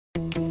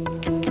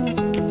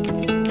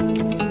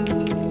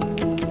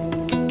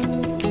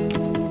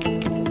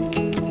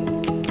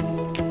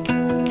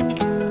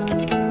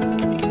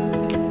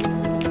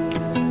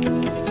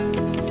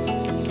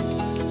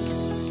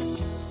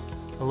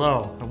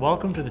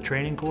Welcome to the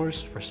training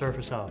course for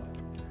Surface Hub.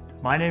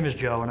 My name is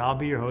Joe and I'll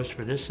be your host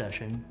for this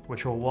session,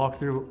 which will walk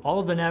through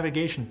all of the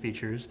navigation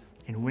features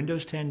in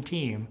Windows 10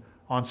 Team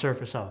on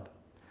Surface Hub.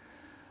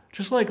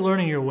 Just like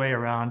learning your way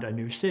around a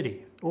new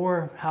city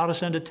or how to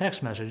send a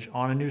text message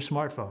on a new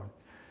smartphone,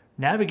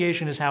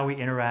 navigation is how we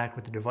interact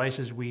with the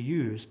devices we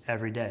use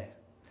every day.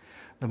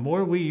 The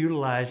more we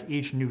utilize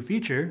each new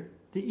feature,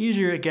 the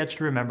easier it gets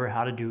to remember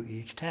how to do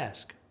each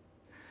task.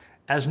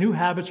 As new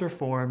habits are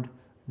formed,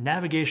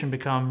 navigation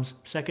becomes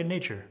second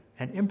nature,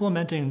 and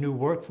implementing new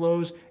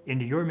workflows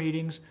into your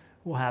meetings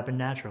will happen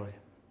naturally.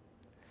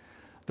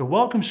 The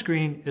welcome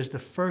screen is the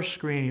first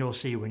screen you'll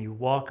see when you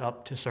walk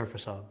up to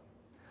Surface Hub.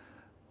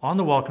 On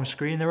the welcome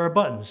screen, there are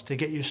buttons to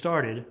get you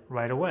started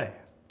right away,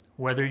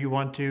 whether you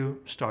want to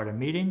start a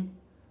meeting,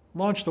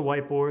 launch the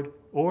whiteboard,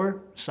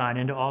 or sign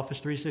into Office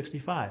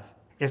 365.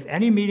 If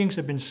any meetings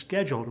have been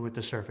scheduled with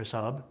the Surface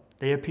Hub,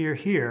 they appear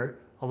here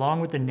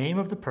along with the name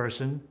of the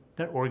person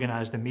that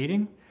organized the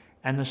meeting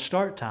and the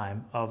start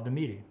time of the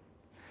meeting.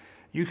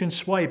 You can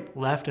swipe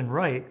left and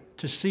right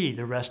to see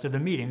the rest of the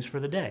meetings for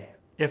the day.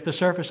 If the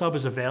Surface Hub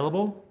is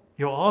available,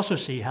 you'll also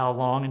see how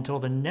long until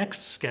the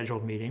next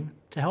scheduled meeting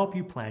to help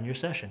you plan your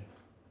session.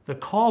 The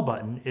call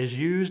button is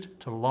used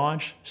to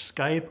launch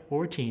Skype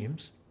or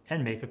Teams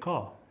and make a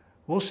call.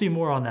 We'll see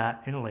more on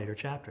that in a later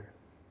chapter.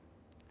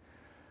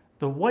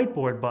 The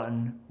whiteboard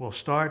button will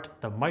start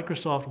the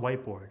Microsoft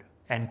Whiteboard,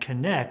 and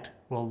Connect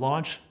will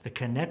launch the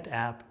Connect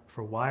app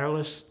for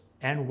wireless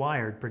and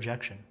wired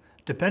projection.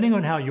 Depending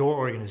on how your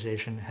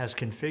organization has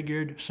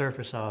configured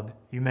Surface Hub,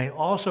 you may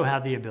also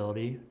have the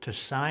ability to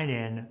sign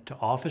in to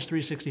Office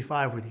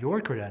 365 with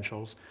your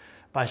credentials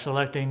by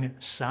selecting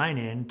Sign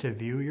In to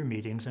view your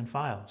meetings and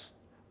files.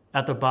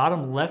 At the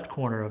bottom left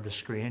corner of the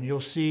screen, you'll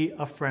see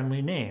a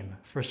friendly name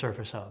for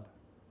Surface Hub.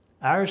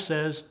 Ours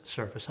says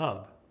Surface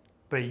Hub,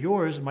 but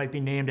yours might be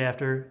named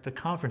after the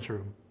conference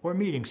room or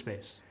meeting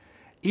space.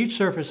 Each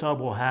Surface Hub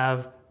will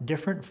have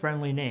different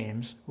friendly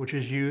names, which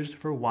is used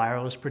for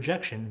wireless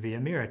projection via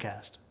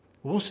Miracast.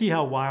 We'll see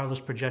how wireless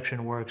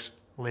projection works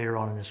later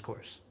on in this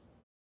course.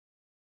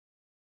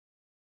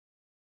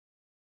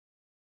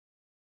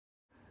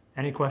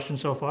 Any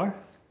questions so far?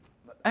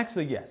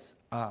 Actually, yes.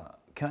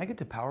 Can I get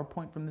to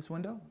PowerPoint from this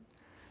window?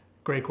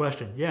 Great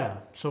question, yeah.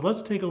 So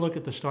let's take a look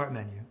at the Start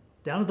menu.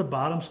 Down at the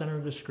bottom center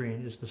of the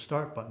screen is the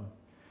Start button,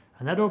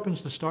 and that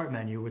opens the Start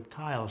menu with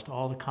tiles to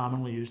all the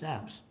commonly used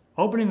apps.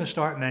 Opening the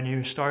Start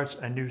menu starts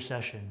a new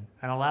session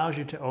and allows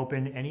you to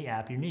open any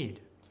app you need.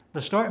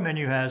 The Start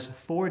menu has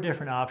 4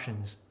 different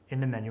options in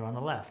the menu on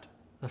the left.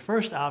 The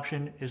first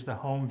option is the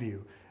Home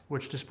view,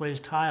 which displays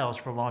tiles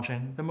for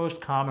launching the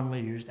most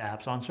commonly used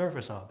apps on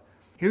Surface Hub.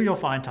 Here you'll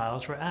find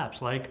tiles for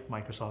apps like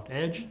Microsoft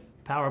Edge,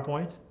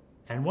 PowerPoint,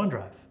 and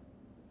OneDrive.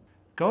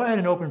 Go ahead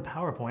and open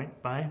PowerPoint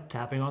by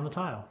tapping on the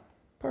tile.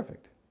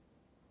 Perfect.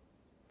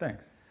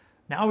 Thanks.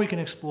 Now we can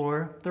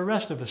explore the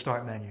rest of the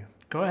Start menu.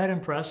 Go ahead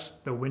and press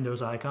the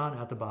Windows icon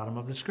at the bottom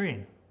of the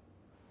screen.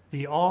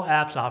 The All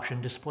Apps option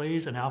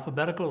displays an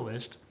alphabetical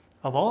list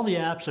of all the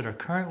apps that are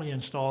currently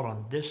installed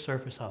on this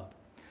Surface Hub.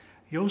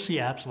 You'll see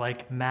apps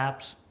like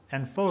Maps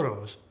and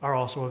Photos are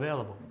also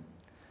available.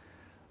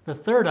 The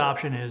third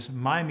option is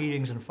My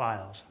Meetings and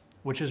Files,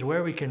 which is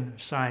where we can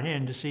sign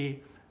in to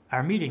see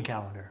our meeting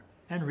calendar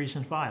and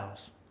recent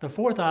files. The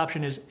fourth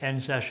option is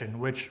End Session,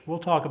 which we'll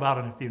talk about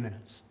in a few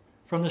minutes.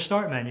 From the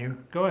Start menu,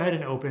 go ahead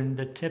and open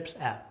the Tips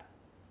app.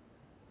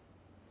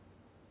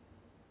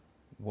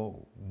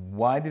 Whoa,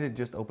 why did it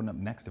just open up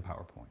next to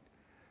PowerPoint?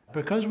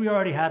 Because we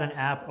already had an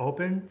app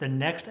open, the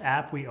next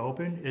app we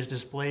open is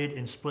displayed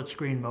in split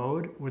screen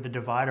mode with a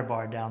divider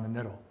bar down the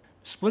middle.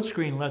 Split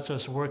screen lets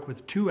us work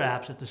with 2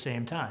 apps at the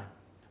same time.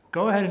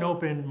 Go ahead and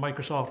open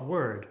Microsoft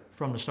Word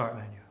from the Start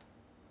menu.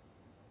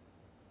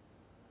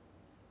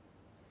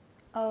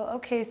 Oh,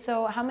 okay,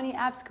 so how many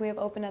apps can we have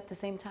open at the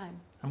same time?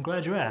 I'm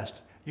glad you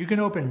asked. You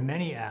can open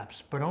many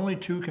apps, but only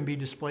 2 can be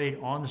displayed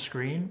on the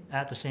screen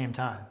at the same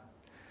time.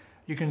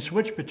 You can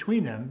switch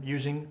between them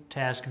using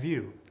Task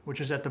View, which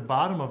is at the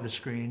bottom of the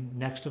screen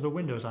next to the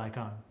Windows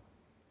icon.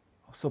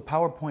 So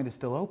PowerPoint is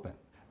still open?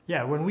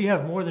 Yeah, when we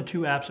have more than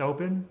 2 apps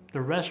open,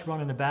 the rest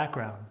run in the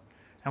background,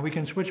 and we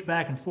can switch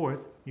back and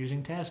forth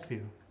using Task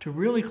View. To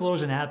really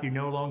close an app you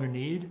no longer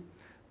need,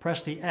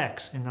 press the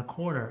X in the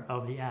corner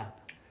of the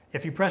app.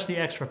 If you press the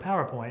X for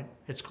PowerPoint,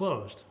 it's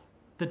closed.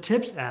 The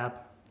Tips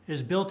app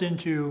is built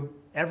into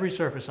every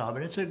Surface Hub,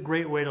 and it's a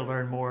great way to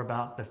learn more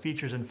about the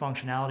features and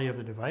functionality of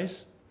the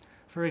device.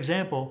 For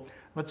example,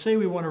 let's say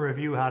we want to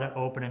review how to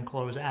open and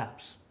close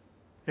apps.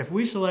 If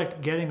we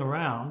select Getting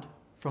Around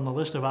from the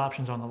list of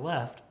options on the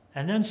left,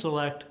 and then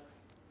select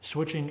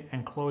Switching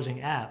and Closing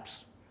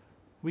Apps,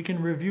 we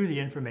can review the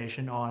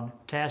information on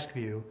Task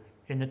View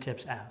in the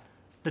Tips app.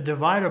 The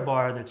divider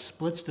bar that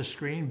splits the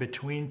screen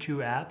between 2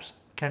 apps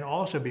can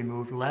also be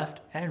moved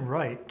left and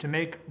right to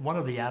make one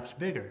of the apps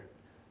bigger.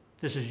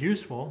 This is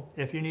useful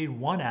if you need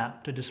one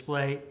app to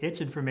display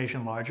its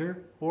information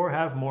larger or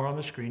have more on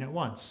the screen at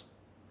once.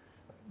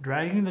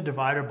 Dragging the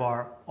divider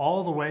bar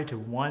all the way to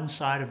one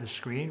side of the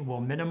screen will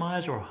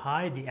minimize or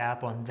hide the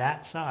app on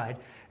that side,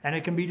 and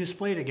it can be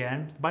displayed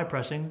again by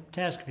pressing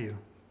Task View.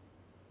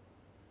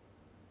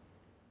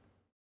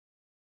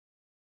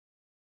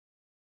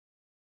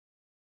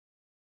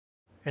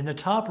 In the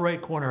top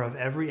right corner of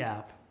every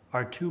app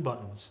are two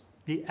buttons.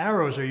 The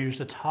arrows are used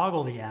to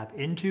toggle the app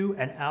into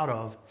and out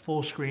of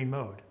full screen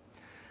mode.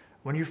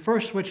 When you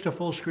first switch to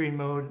full screen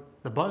mode,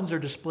 the buttons are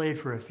displayed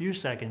for a few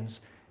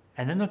seconds,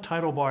 and then the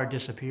title bar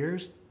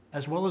disappears,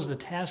 as well as the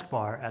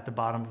taskbar at the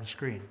bottom of the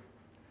screen.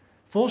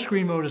 Full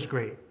screen mode is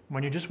great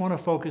when you just want to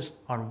focus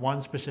on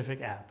one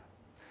specific app.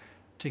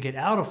 To get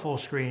out of full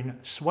screen,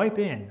 swipe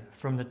in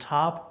from the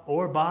top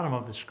or bottom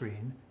of the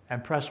screen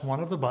and press one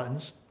of the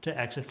buttons to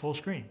exit full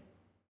screen.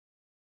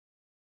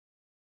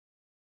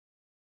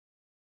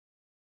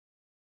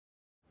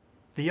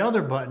 The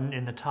other button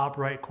in the top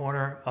right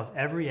corner of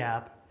every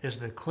app is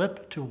the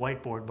Clip to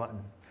Whiteboard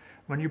button.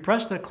 When you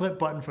press the Clip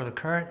button for the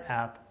current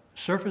app,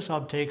 Surface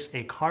Hub takes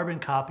a carbon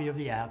copy of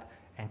the app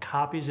and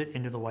copies it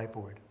into the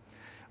whiteboard.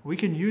 We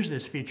can use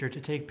this feature to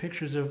take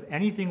pictures of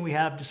anything we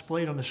have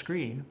displayed on the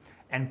screen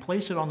and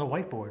place it on the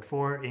whiteboard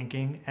for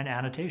inking and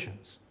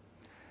annotations.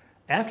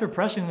 After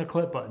pressing the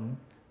Clip button,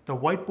 the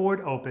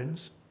whiteboard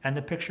opens and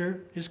the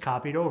picture is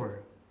copied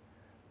over.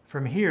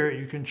 From here,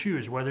 you can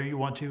choose whether you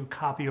want to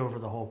copy over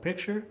the whole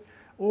picture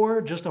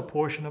or just a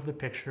portion of the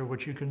picture,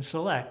 which you can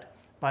select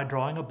by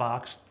drawing a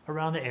box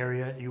around the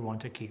area you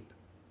want to keep.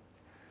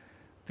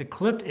 The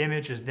clipped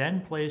image is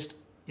then placed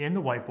in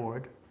the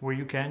whiteboard where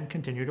you can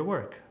continue to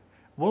work.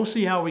 We'll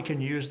see how we can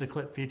use the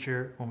clip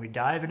feature when we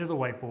dive into the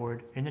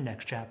whiteboard in the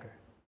next chapter.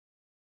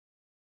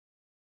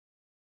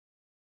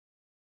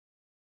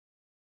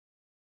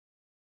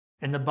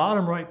 In the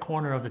bottom right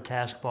corner of the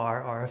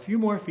taskbar are a few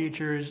more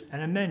features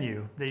and a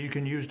menu that you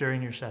can use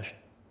during your session.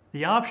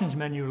 The options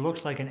menu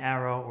looks like an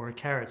arrow or a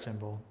caret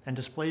symbol and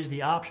displays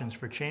the options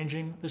for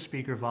changing the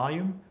speaker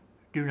volume,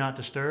 do not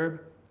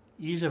disturb,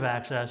 ease of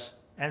access,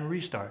 and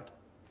restart.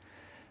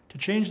 To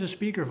change the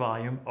speaker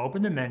volume,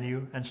 open the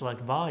menu and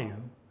select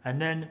volume,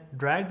 and then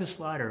drag the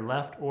slider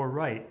left or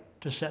right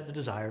to set the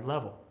desired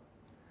level.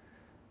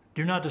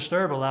 Do not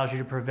disturb allows you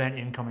to prevent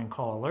incoming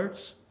call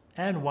alerts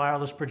and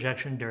wireless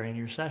projection during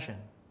your session.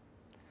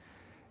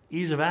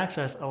 Ease of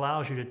access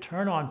allows you to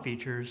turn on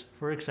features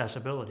for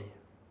accessibility.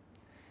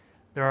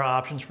 There are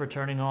options for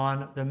turning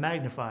on the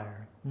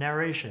magnifier,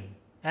 narration,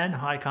 and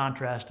high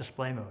contrast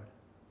display mode.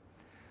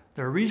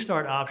 The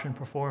restart option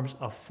performs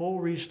a full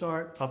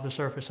restart of the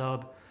Surface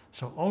Hub,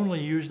 so only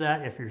use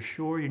that if you're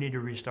sure you need to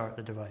restart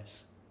the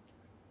device.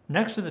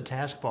 Next to the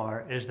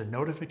taskbar is the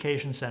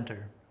Notification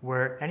Center,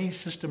 where any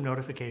system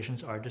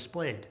notifications are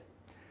displayed.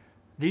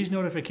 These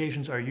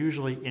notifications are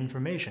usually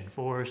information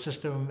for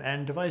system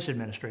and device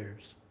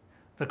administrators.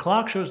 The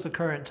clock shows the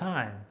current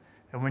time,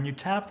 and when you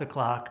tap the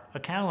clock, a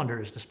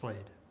calendar is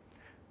displayed.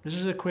 This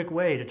is a quick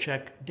way to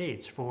check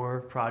dates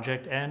for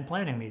project and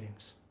planning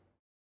meetings.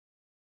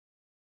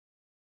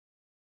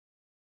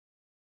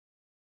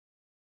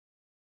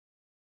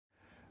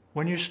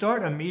 When you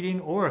start a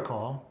meeting or a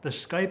call, the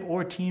Skype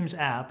or Teams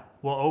app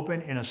will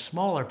open in a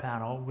smaller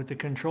panel with the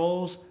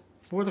controls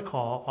for the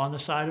call on the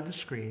side of the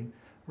screen,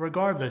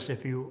 regardless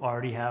if you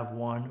already have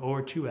one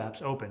or two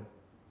apps open.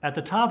 At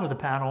the top of the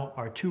panel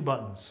are two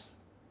buttons.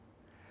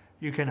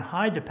 You can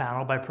hide the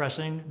panel by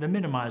pressing the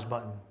Minimize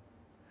button.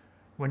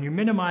 When you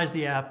minimize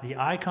the app, the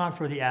icon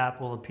for the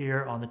app will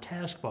appear on the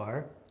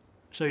taskbar,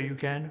 so you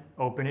can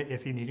open it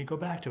if you need to go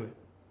back to it.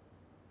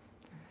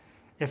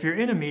 If you're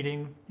in a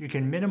meeting, you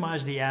can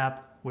minimize the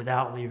app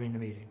without leaving the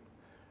meeting.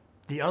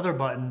 The other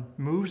button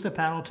moves the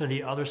panel to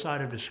the other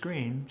side of the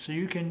screen so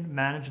you can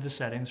manage the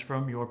settings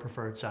from your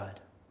preferred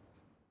side.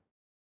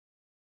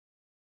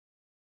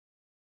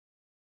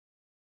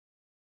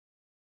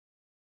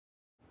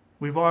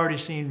 We've already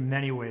seen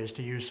many ways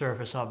to use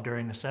Surface Hub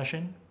during the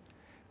session.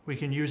 We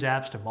can use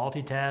apps to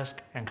multitask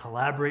and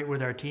collaborate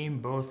with our team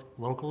both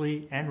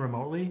locally and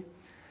remotely.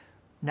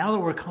 Now that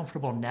we're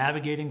comfortable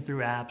navigating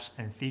through apps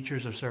and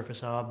features of Surface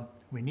Hub,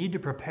 we need to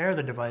prepare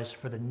the device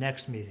for the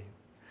next meeting.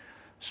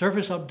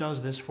 Surface Hub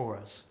does this for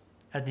us.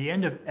 At the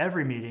end of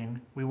every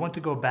meeting, we want to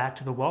go back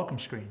to the welcome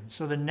screen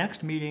so the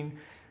next meeting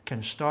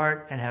can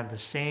start and have the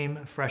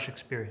same fresh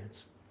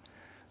experience.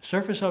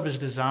 Surface Hub is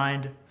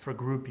designed for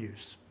group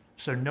use,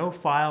 so no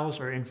files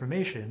or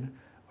information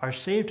are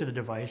saved to the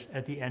device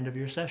at the end of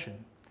your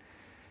session.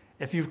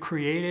 If you've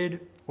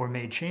created or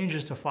made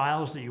changes to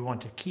files that you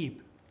want to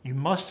keep, you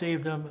must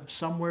save them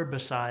somewhere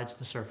besides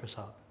the Surface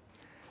Hub.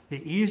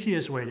 The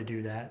easiest way to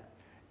do that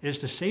is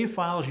to save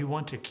files you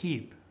want to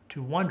keep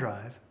to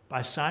OneDrive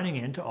by signing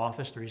in to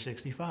Office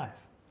 365.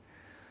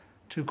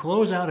 To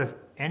close out of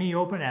any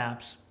open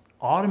apps,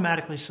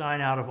 automatically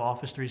sign out of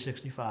Office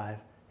 365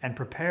 and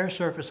prepare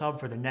Surface Hub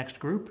for the next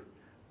group,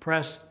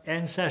 press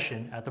End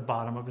Session at the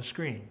bottom of the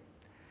screen.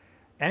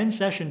 End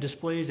Session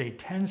displays a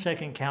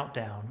 10-second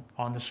countdown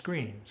on the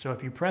screen, so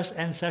if you press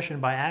End Session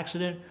by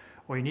accident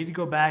or you need to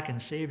go back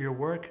and save your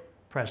work,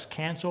 press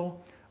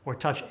Cancel or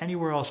touch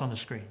anywhere else on the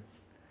screen.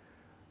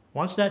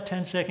 Once that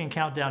 10-second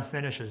countdown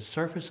finishes,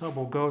 Surface Hub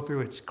will go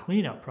through its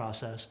cleanup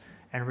process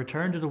and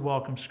return to the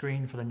welcome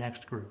screen for the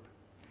next group.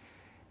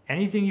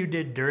 Anything you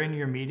did during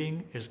your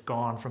meeting is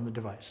gone from the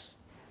device.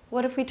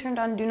 What if we turned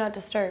on Do Not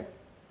Disturb?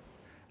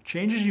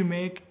 Changes you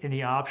make in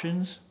the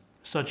options,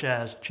 such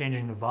as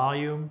changing the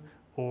volume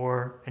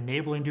or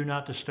enabling Do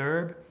Not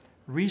Disturb,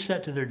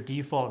 reset to their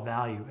default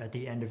value at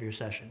the end of your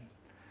session.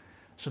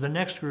 So the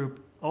next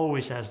group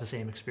always has the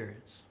same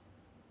experience.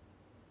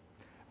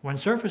 When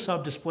Surface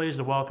Hub displays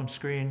the welcome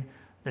screen,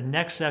 the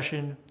next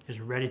session is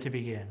ready to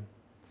begin.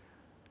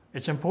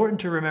 It's important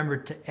to remember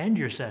to end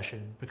your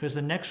session because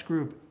the next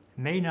group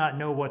may not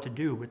know what to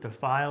do with the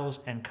files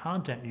and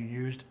content you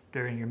used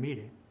during your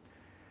meeting.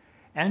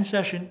 End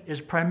session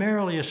is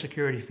primarily a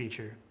security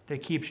feature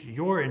that keeps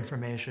your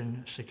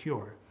information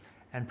secure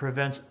and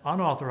prevents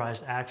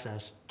unauthorized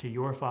access to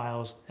your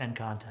files and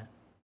content.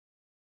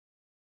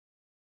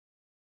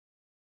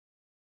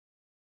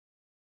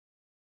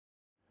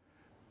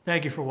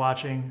 Thank you for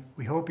watching.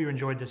 We hope you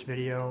enjoyed this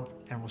video,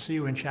 and we'll see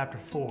you in Chapter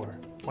 4,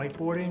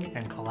 Whiteboarding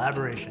and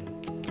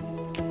Collaboration.